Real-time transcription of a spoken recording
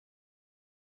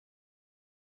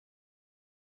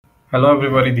Hello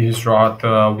everybody, this is Rod.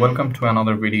 Welcome to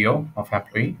another video of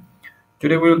Apploye.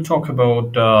 Today we will talk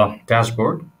about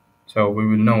dashboard. So we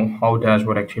will know how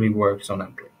dashboard actually works on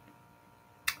Apploye.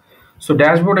 So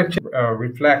dashboard actually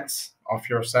reflects of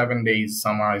your 7 days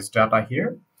summarized data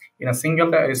here in a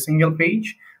single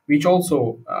page, which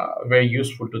also very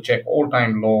useful to check all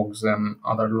time logs and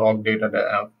other log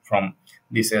data from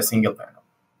this single panel.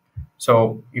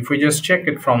 So if we just check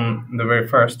it from the very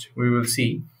first, we will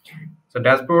see so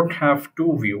dashboard have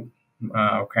two view.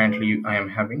 Currently, I am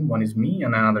having one is me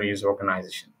and another is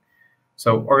organization.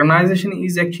 So organization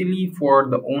is actually for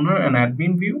the owner and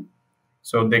admin view,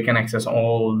 so they can access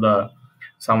all the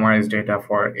summarized data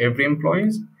for every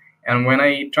employees. And when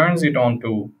I turns it on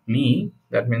to me,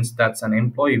 that means that's an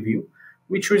employee view,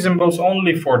 which resembles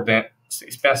only for the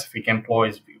specific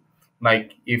employees view.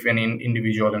 Like if an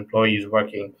individual employee is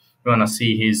working, you wanna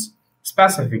see his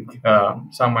specific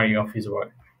summary of his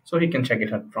work, so he can check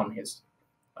it out from his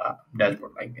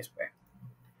dashboard like this way.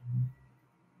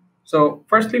 So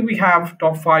firstly, we have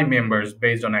top 5 members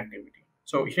based on activity.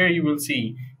 So here you will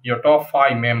see your top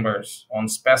 5 members on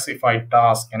specified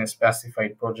task and a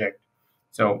specified project.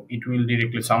 So it will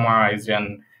directly summarize,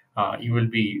 and you will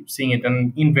be seeing it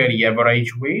in very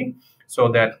average way, so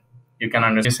that you can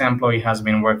understand this employee has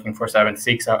been working for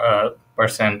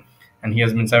 76% and he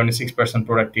has been 76%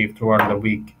 productive throughout the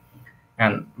week.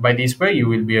 And by this way, you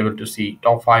will be able to see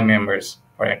top 5 members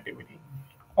for activity.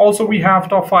 Also, we have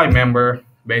top 5 member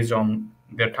based on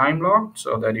their time log,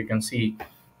 so that you can see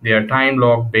their time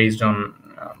log based on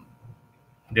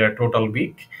their total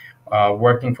week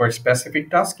working for a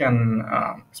specific task and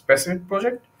specific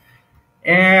project.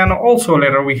 And also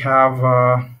later we have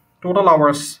total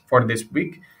hours for this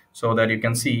week, so that you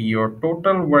can see your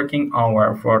total working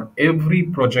hour for every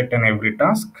project and every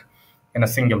task in a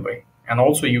single way. And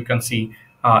also you can see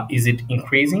is it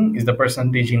increasing, is the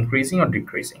percentage increasing or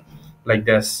decreasing, like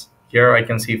this. Here I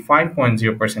can see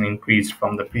 5.0% increase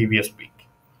from the previous week.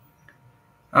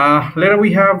 Later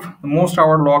we have the most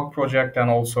hour log project and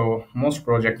also most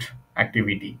project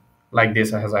activity, like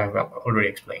this, as I have already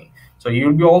explained. So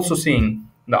you'll be also seeing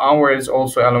the hours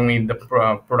also along with the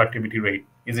productivity rate.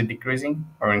 Is it decreasing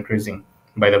or increasing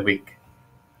by the week?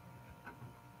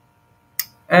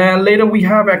 And later we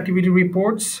have activity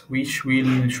reports, which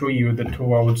will show you the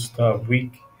throughout the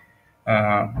week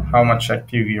how much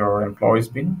active your employee's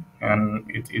been, and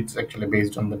it's actually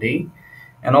based on the day.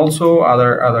 And also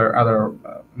other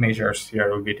measures here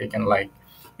will be taken, like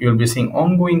you'll be seeing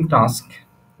ongoing task,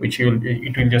 which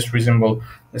it will just resemble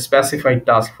the specified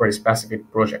task for a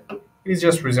specific project. It is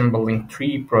just resembling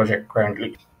 3 projects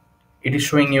currently. It is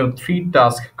showing you 3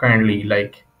 tasks currently,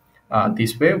 like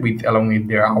this way, with along with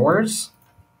their hours.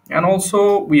 And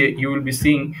also you will be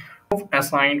seeing top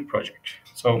assigned project.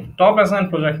 So top assigned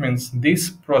project means this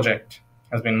project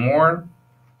has been more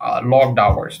logged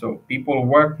hours, so people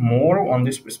work more on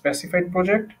this specified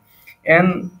project,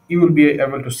 and you will be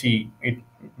able to see it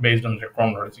based on the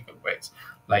chronological ways,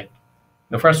 like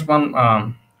the first one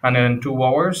 102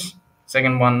 hours,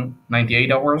 second one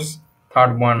 98 hours,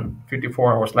 third one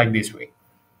 54 hours, like this way.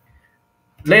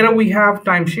 Later we have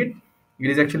timesheet. It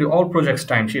is actually all projects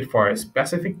timesheet for a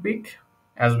specific week.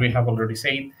 As we have already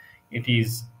said, it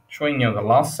is showing you the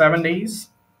last 7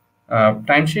 days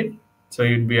timesheet. So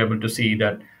you'd be able to see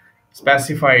that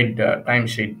specified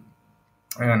timesheet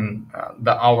and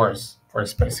the hours for a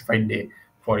specified day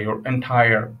for your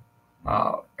entire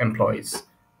employees.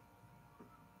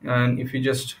 And if you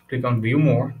just click on view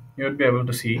more, you'll be able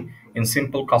to see in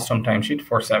simple custom timesheet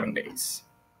for 7 days,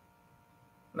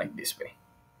 like this way.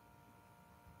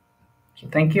 So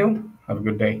thank you. Have a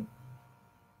good day.